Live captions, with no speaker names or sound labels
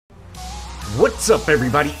What's up,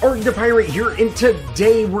 everybody? Arrg the Pirate here, and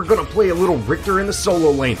today we're gonna play a little Riktor in the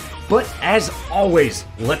solo lane. But as always,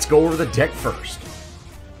 let's go over the deck first.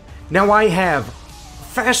 Now I have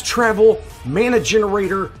fast travel, mana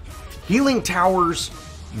generator, healing towers,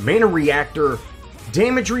 mana reactor,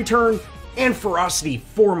 damage return, and ferocity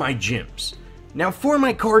for my gems. Now for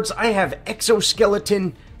my cards, I have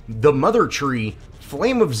Exoskeleton, the Mother Tree,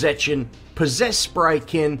 Flame of Zechin, Possess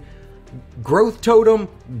Spry-Kin, Growth Totem,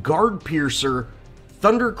 Guard Piercer,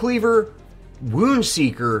 Thundercleaver,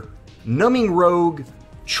 Woundseeker, Numbing Rouge,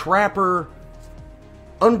 Trapper,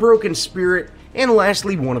 Unbroken Spirit, and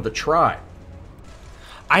lastly one of the tribe.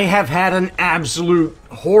 I have had an absolute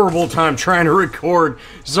horrible time trying to record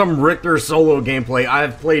some Riktor solo gameplay.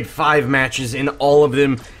 I've played 5 matches and all of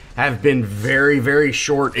them have been very, very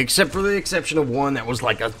short, except for the exception of one that was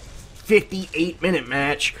like a 58-minute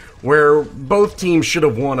match where both teams should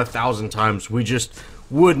have won 1,000 times. We just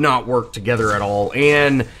would not work together at all.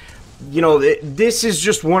 And, you know, this is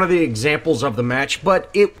just one of the examples of the match, but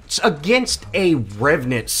it's against a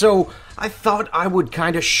Revenant. So I thought I would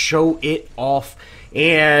kind of show it off.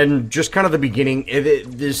 And just kind of the beginning,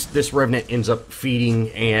 this Revenant ends up feeding,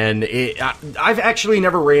 and I've actually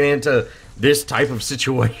never ran into this type of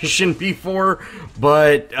situation before,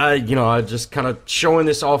 but, you know, I'm just kind of showing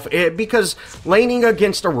this off, because laning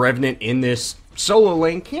against a Revenant in this solo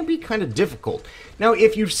lane can be kind of difficult. Now,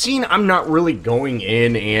 if you've seen, I'm not really going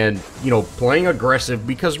in and, you know, playing aggressive,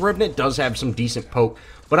 because Revenant does have some decent poke,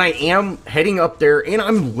 but I am heading up there, and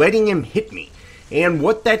I'm letting him hit me. And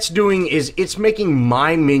what that's doing is it's making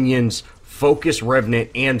my minions focus Revenant,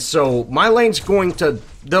 and so my lane's going to,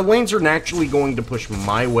 the lanes are naturally going to push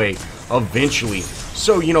my way eventually.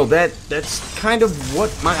 So, you know, that's kind of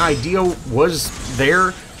what my idea was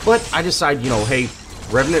there, but I decided, you know, hey,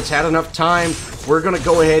 Revenant's had enough time, we're gonna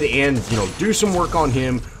go ahead and, you know, do some work on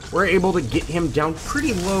him. We're able to get him down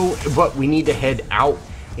pretty low, but we need to head out,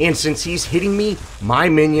 and since he's hitting me, my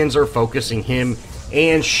minions are focusing him,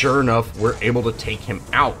 and sure enough, we're able to take him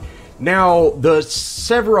out. Now,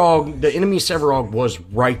 the enemy Arrg was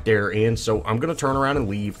right there, and so I'm going to turn around and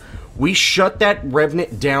leave. We shut that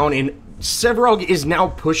Revenant down, and Arrg is now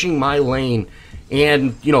pushing my lane,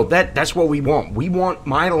 and, you know, that's what we want. We want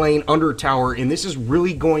my lane under tower, and this is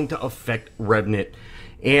really going to affect Revenant,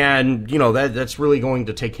 and, you know, that's really going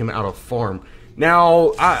to take him out of farm.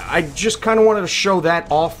 Now, I just kind of wanted to show that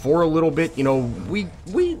off for a little bit. You know,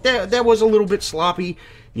 that was a little bit sloppy.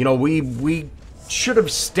 You know, we should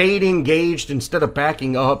have stayed engaged instead of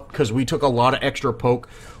backing up, because we took a lot of extra poke,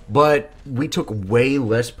 but we took way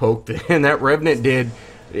less poke than that Revenant did,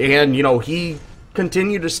 and, you know, he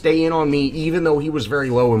continued to stay in on me even though he was very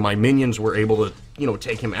low, and my minions were able to, you know,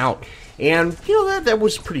 take him out, and, you know, that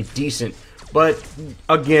was pretty decent. But,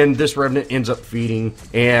 again, this Revenant ends up feeding,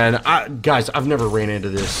 and, guys, I've never ran into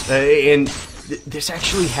this, and this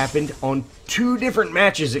actually happened on 2 different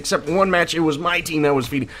matches, except one match, it was my team that was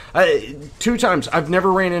feeding. 2 times, I've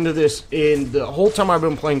never ran into this in the whole time I've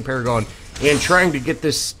been playing Paragon, and trying to get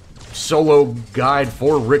this solo guide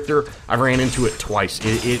for Riktor, I ran into it twice.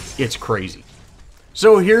 It's crazy.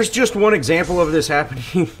 So here's just one example of this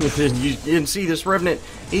happening. You can see this Revenant,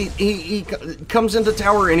 he comes into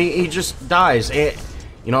tower and he just dies. And,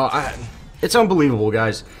 you know, it's unbelievable,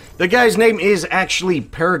 guys. The guy's name is actually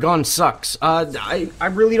Paragon Sucks. I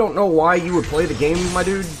really don't know why you would play the game, my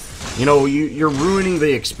dude. You know, you're ruining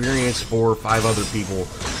the experience for 5 other people.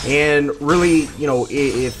 And really, you know,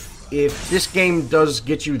 if this game does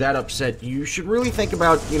get you that upset, you should really think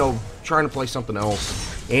about, you know, trying to play something else.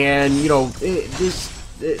 And, you know, it's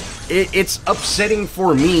upsetting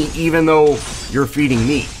for me, even though you're feeding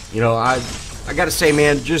me. You know, I gotta say,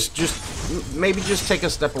 man, maybe just take a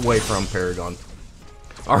step away from Paragon.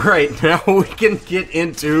 Alright, now we can get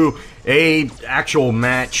into a actual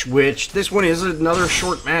match, which this one is another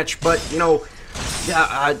short match, but, you know,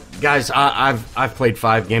 yeah, guys, I've played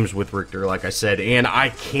 5 games with Riktor, like I said, and I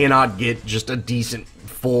cannot get just a decent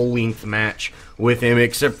full-length match with him,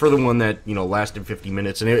 except for the one that, you know, lasted 50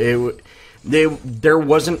 minutes, and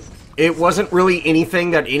it wasn't really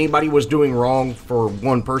anything that anybody was doing wrong for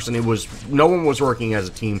one person. No one was working as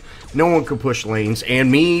a team, no one could push lanes,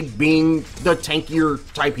 and me being the tankier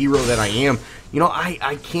type hero that I am, you know,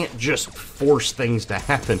 I can't just force things to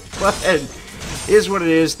happen. But is what it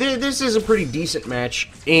is. This is a pretty decent match,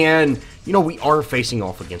 and, you know, we are facing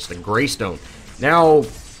off against a Greystone. Now,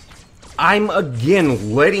 I'm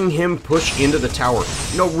again letting him push into the tower.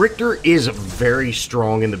 You know, Riktor is very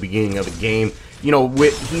strong in the beginning of the game. You know,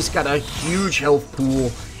 he's got a huge health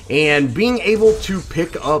pool, and being able to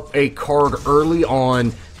pick up a card early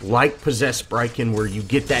on like Possessed Spry-Kin, where you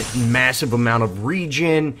get that massive amount of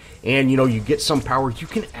regen, and, you know, you get some power, you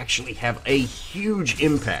can actually have a huge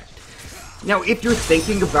impact. Now, if you're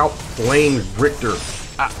thinking about playing Riktor,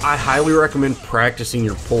 I highly recommend practicing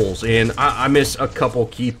your pulls, and I miss a couple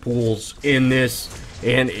key pulls in this,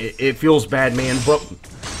 and it feels bad, man, but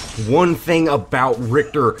one thing about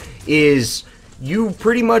Riktor is you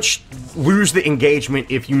pretty much lose the engagement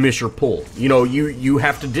if you miss your pull. You know, you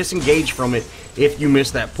have to disengage from it if you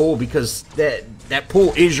miss that pull, because that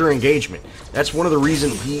pull is your engagement. That's one of the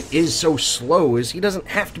reasons he is so slow, is he doesn't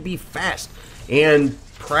have to be fast. And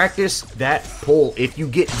practice that pull. If you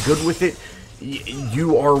get good with it,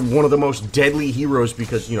 you are one of the most deadly heroes,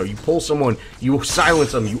 because, you know, you pull someone, you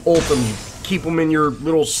silence them, you ult them, you keep them in your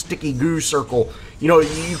little sticky goo circle. You know,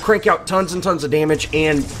 you crank out tons and tons of damage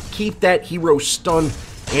and keep that hero stunned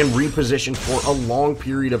and repositioned for a long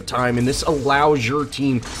period of time, and this allows your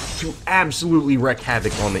team to absolutely wreak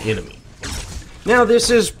havoc on the enemy. Now,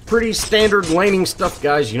 this is pretty standard laning stuff,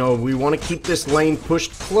 guys. You know, we want to keep this lane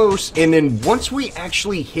pushed close, and then once we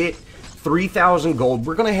actually hit 3,000 gold,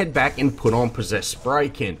 we're going to head back and put on Possessed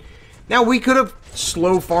Spry-Kin. Now, we could have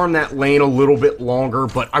slow farmed that lane a little bit longer,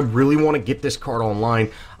 but I really want to get this card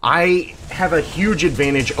online. I have a huge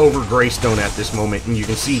advantage over Greystone at this moment, and you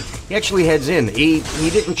can see he actually heads in. He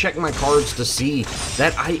didn't check my cards to see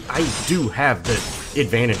that I do have the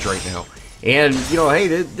advantage right now. And, you know, hey,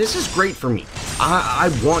 this is great for me.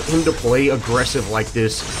 I want him to play aggressive like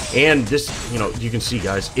this, and this, you know, you can see,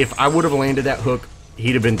 guys, if I would have landed that hook,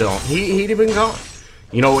 he'd have been done. He'd have been gone.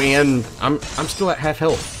 You know, and I'm still at half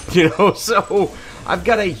health, you know, so I've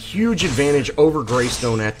got a huge advantage over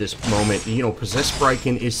Greystone at this moment. You know, Possessed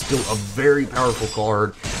Spry-Kin is still a very powerful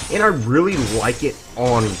card, and I really like it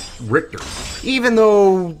on Riktor. Even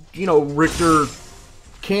though, you know, Riktor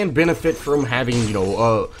can benefit from having, you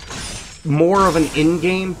know, more of an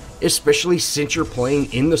in-game, especially since you're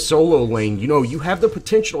playing in the solo lane. You know, you have the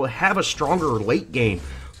potential to have a stronger late game,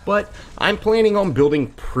 but I'm planning on building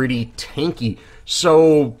pretty tanky.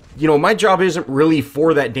 So, you know, my job isn't really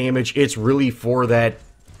for that damage, it's really for that,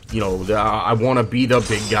 you know, I want to be the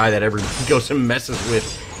big guy that everybody goes and messes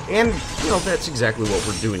with. And, you know, that's exactly what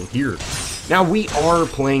we're doing here. Now, we are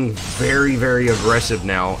playing very, very aggressive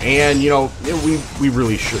now, and, you know, we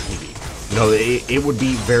really shouldn't be. You know, it would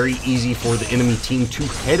be very easy for the enemy team to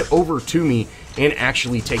head over to me and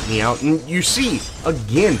actually take me out. And you see,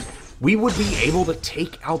 again, we would be able to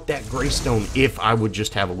take out that Greystone if I would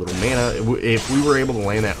just have a little mana, if we were able to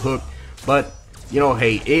land that hook. But, you know,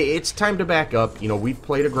 hey, it's time to back up. You know, we've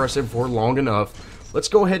played aggressive for long enough. Let's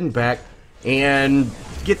go ahead and back and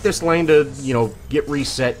get this lane to, you know, get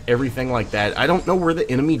reset, everything like that. I don't know where the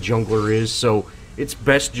enemy jungler is, so it's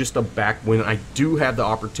best just to back when I do have the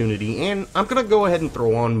opportunity. And I'm going to go ahead and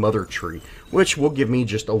throw on Mother Tree, which will give me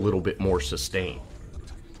just a little bit more sustain.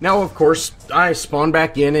 Now, of course, I spawn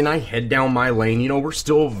back in and I head down my lane. You know, we're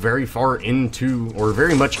still very far into, or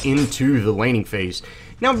very much into the laning phase.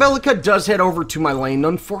 Now, Belica does head over to my lane.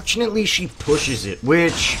 Unfortunately, she pushes it,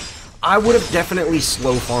 which I would have definitely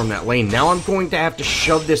slow farmed that lane. Now I'm going to have to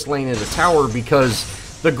shove this lane in the tower, because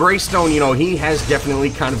the Greystone, you know, he has definitely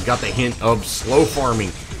kind of got the hint of slow farming.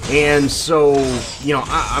 And so, you know,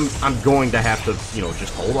 I'm going to have to, you know,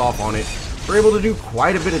 just hold off on it. We're able to do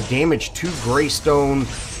quite a bit of damage to Greystone,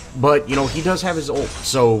 but, you know, he does have his ult,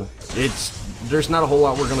 so there's not a whole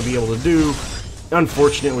lot we're going to be able to do.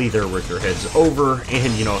 Unfortunately, their Riktor heads over,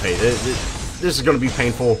 and, you know, hey, this is going to be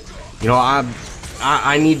painful. You know,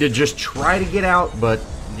 I need to just try to get out, but,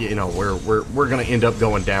 you know, we're going to end up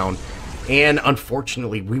going down. And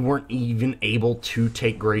unfortunately, we weren't even able to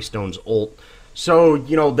take Greystone's ult. So,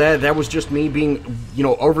 you know, that was just me being, you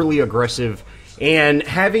know, overly aggressive. And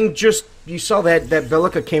having just, you saw that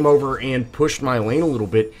Belica came over and pushed my lane a little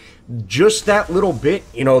bit. Just that little bit,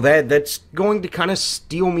 you know, that's going to kind of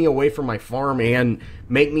steal me away from my farm and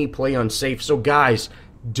make me play unsafe. So guys,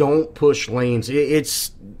 don't push lanes.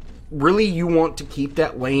 It's really, you want to keep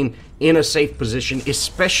that lane in a safe position,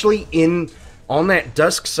 especially on that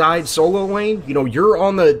Dusk side solo lane. You know, you're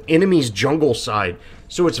on the enemy's jungle side,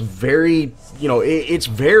 so it's very, you know, it's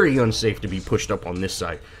very unsafe to be pushed up on this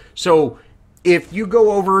side. So if you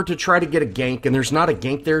go over to try to get a gank and there's not a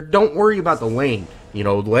gank there, don't worry about the lane. You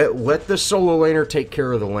know, let the solo laner take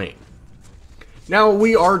care of the lane. Now,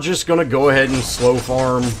 we are just going to go ahead and slow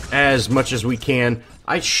farm as much as we can.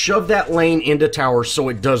 I shoved that lane into tower so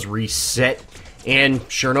it does reset. And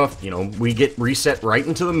sure enough, you know, we get reset right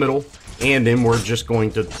into the middle. And then we're just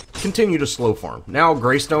going to continue to slow farm. Now,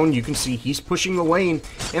 Greystone, you can see he's pushing the lane.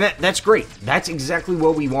 And that's great. That's exactly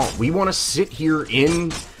what we want. We want to sit here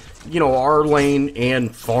in, you know, our lane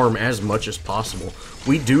and farm as much as possible.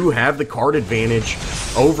 We do have the card advantage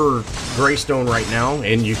over Greystone right now,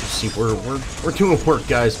 and you can see we're doing work,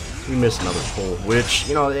 guys. We missed another pull, which,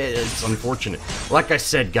 you know, it's unfortunate. Like I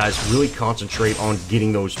said, guys, really concentrate on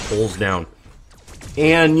getting those pulls down.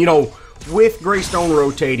 And, you know, with Greystone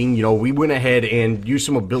rotating, you know, we went ahead and used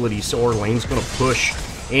some abilities, so our lane's going to push.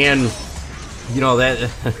 And, you know, that...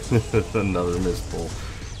 another missed pull.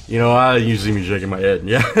 You know, you see me shaking my head.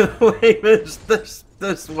 Yeah, like this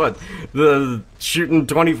what? The shooting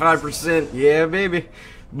 25%? Yeah, baby.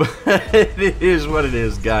 But it is what it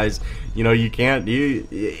is, guys. You know, you can't,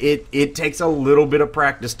 it takes a little bit of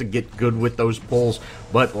practice to get good with those pulls.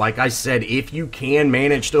 But like I said, if you can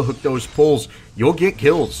manage to hook those pulls, you'll get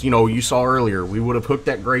kills. You know, you saw earlier, we would have hooked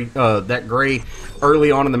that gray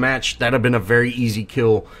early on in the match. That'd have been a very easy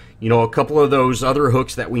kill. You know, a couple of those other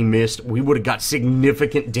hooks that we missed, we would have got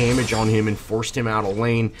significant damage on him and forced him out of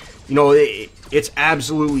lane. You know, it's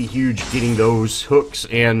absolutely huge getting those hooks,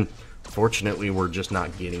 and fortunately, we're just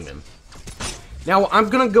not getting them. Now, I'm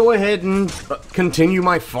going to go ahead and continue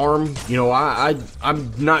my farm. You know,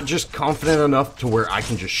 I'm not just confident enough to where I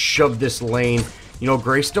can just shove this lane. You know,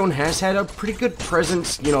 Greystone has had a pretty good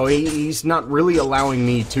presence. You know, he's not really allowing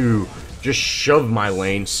me to just shove my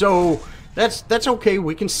lane. So that's okay.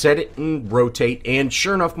 We can set it and rotate. And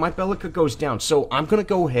sure enough, my Belica goes down. So I'm going to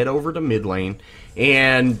go head over to mid lane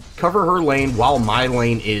and cover her lane while my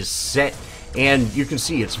lane is set. And you can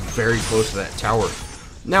see it's very close to that tower.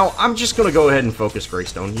 Now, I'm just going to go ahead and focus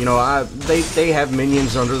Greystone. You know, they have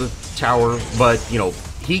minions under the tower, but, you know,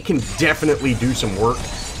 he can definitely do some work.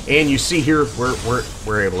 And you see here,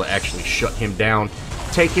 we're able to actually shut him down,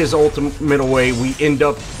 take his ultimate away. We end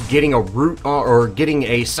up getting a root, or getting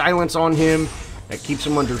a silence on him. That keeps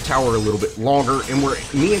him under tower a little bit longer, and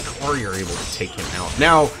me and Kari are able to take him out.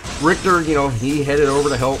 Now, Riktor, you know, he headed over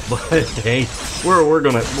to help, but hey, we're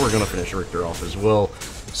gonna finish Riktor off as well.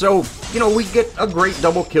 So, you know, we get a great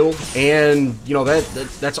double kill, and, you know,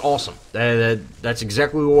 that's awesome. That's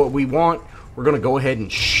exactly what we want. We're going to go ahead and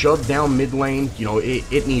shove down mid lane. You know,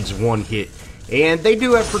 it needs one hit. And they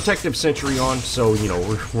do have Protective Sentry on, so, you know,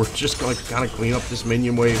 we're just going to kind of clean up this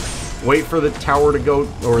minion wave, wait for the tower to go,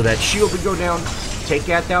 or that shield to go down, take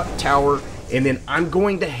out that tower, and then I'm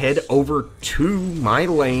going to head over to my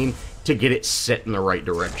lane to get it set in the right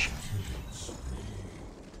direction.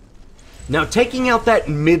 Now, taking out that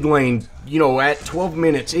mid lane, you know, at 12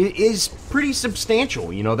 minutes, it is pretty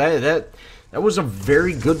substantial. You know, that was a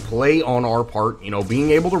very good play on our part. You know,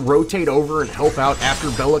 being able to rotate over and help out after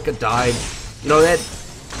Belica died, you know,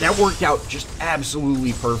 that worked out just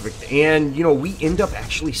absolutely perfect. And, you know, we end up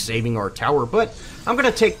actually saving our tower. But I'm going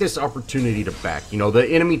to take this opportunity to back. You know, the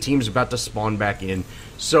enemy team's about to spawn back in.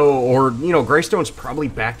 So, or, you know, Greystone's probably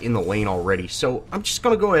back in the lane already. So I'm just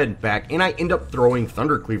going to go ahead and back. And I end up throwing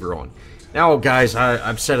Thundercleaver on. Now, guys,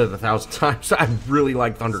 I've said it 1,000 times, I really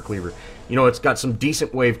like Thundercleaver. You know, it's got some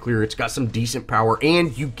decent wave clear, it's got some decent power,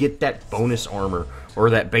 and you get that bonus armor,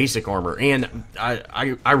 or that basic armor, and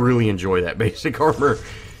I really enjoy that basic armor.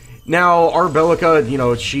 Now, our Belica, you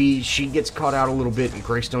know, she gets caught out a little bit, and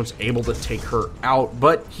Greystone's able to take her out,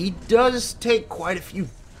 but he does take quite a few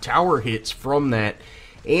tower hits from that,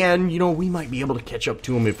 and, you know, we might be able to catch up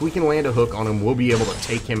to him. If we can land a hook on him, we'll be able to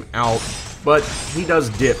take him out. But he does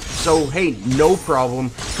dip, so hey, no problem.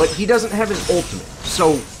 But he doesn't have his ultimate,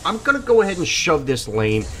 so I'm going to go ahead and shove this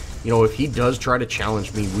lane. You know, if he does try to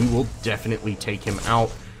challenge me, we will definitely take him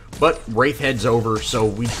out. But Wraith heads over, so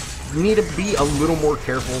we need to be a little more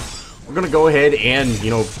careful. We're going to go ahead and, you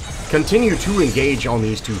know, continue to engage on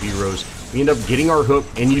these two heroes. We end up getting our hook,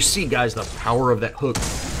 and you see, guys, the power of that hook.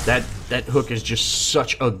 That hook is just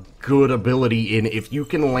such a good ability, and if you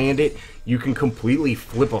can land it, you can completely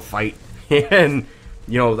flip a fight. And,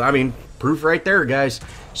 you know, I mean, proof right there, guys.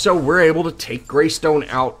 So we're able to take Greystone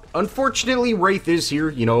out. Unfortunately, Wraith is here.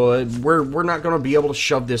 You know, we're not going to be able to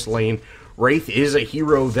shove this lane. Wraith is a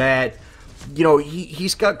hero that, you know,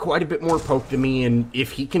 he's got quite a bit more poke than me, and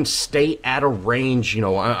if he can stay at a range, you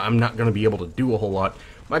know, I'm not going to be able to do a whole lot.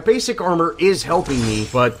 My basic armor is helping me,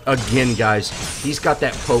 but again, guys, he's got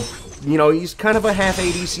that poke. You know, he's kind of a half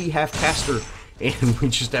ADC, half caster, and we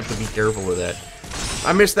just have to be careful of that.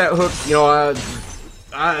 I missed that hook, you know,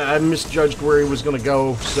 I misjudged where he was going to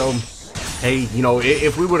go, so, hey, you know,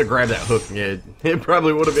 if we would have grabbed that hook, it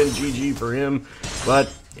probably would have been GG for him,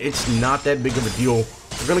 but it's not that big of a deal.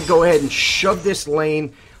 We're going to go ahead and shove this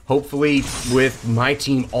lane, hopefully with my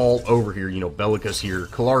team all over here. You know, Belica's here,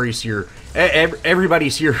 Kalari's here,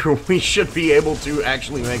 everybody's here. We should be able to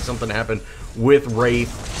actually make something happen with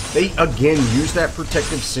Wraith. They, again, use that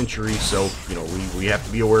Protective Sentry, so, you know, we have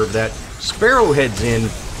to be aware of that. Sparrow heads in,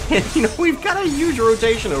 And, you know, we've got a huge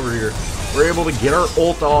rotation over here. We're able to get our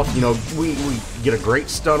ult off. You know, we get a great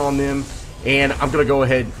stun on them. And I'm going to go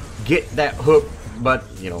ahead get that hook. But,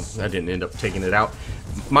 you know, I didn't end up taking it out.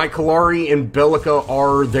 My Kalari and Bellica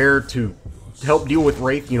are there to help deal with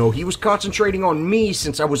Wraith. You know, he was concentrating on me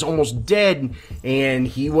since I was almost dead, and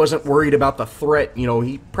he wasn't worried about the threat. You know,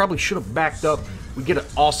 he probably should have backed up. We get an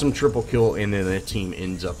awesome triple kill, and then the team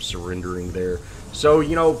ends up surrendering there. So,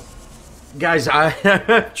 you know, guys, I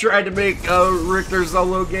tried to make a Riktor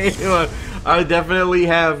solo game. I definitely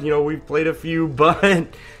have. You know, we've played a few, but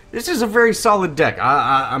this is a very solid deck.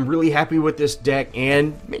 I'm really happy with this deck,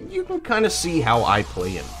 and you can kind of see how I play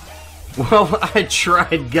him. Well, I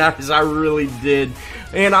tried, guys. I really did.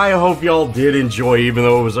 And I hope y'all did enjoy, even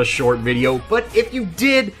though it was a short video. But if you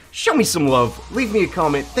did, show me some love. Leave me a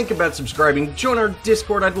comment. Think about subscribing. Join our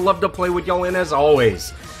Discord. I'd love to play with y'all. And as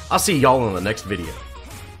always, I'll see y'all in the next video.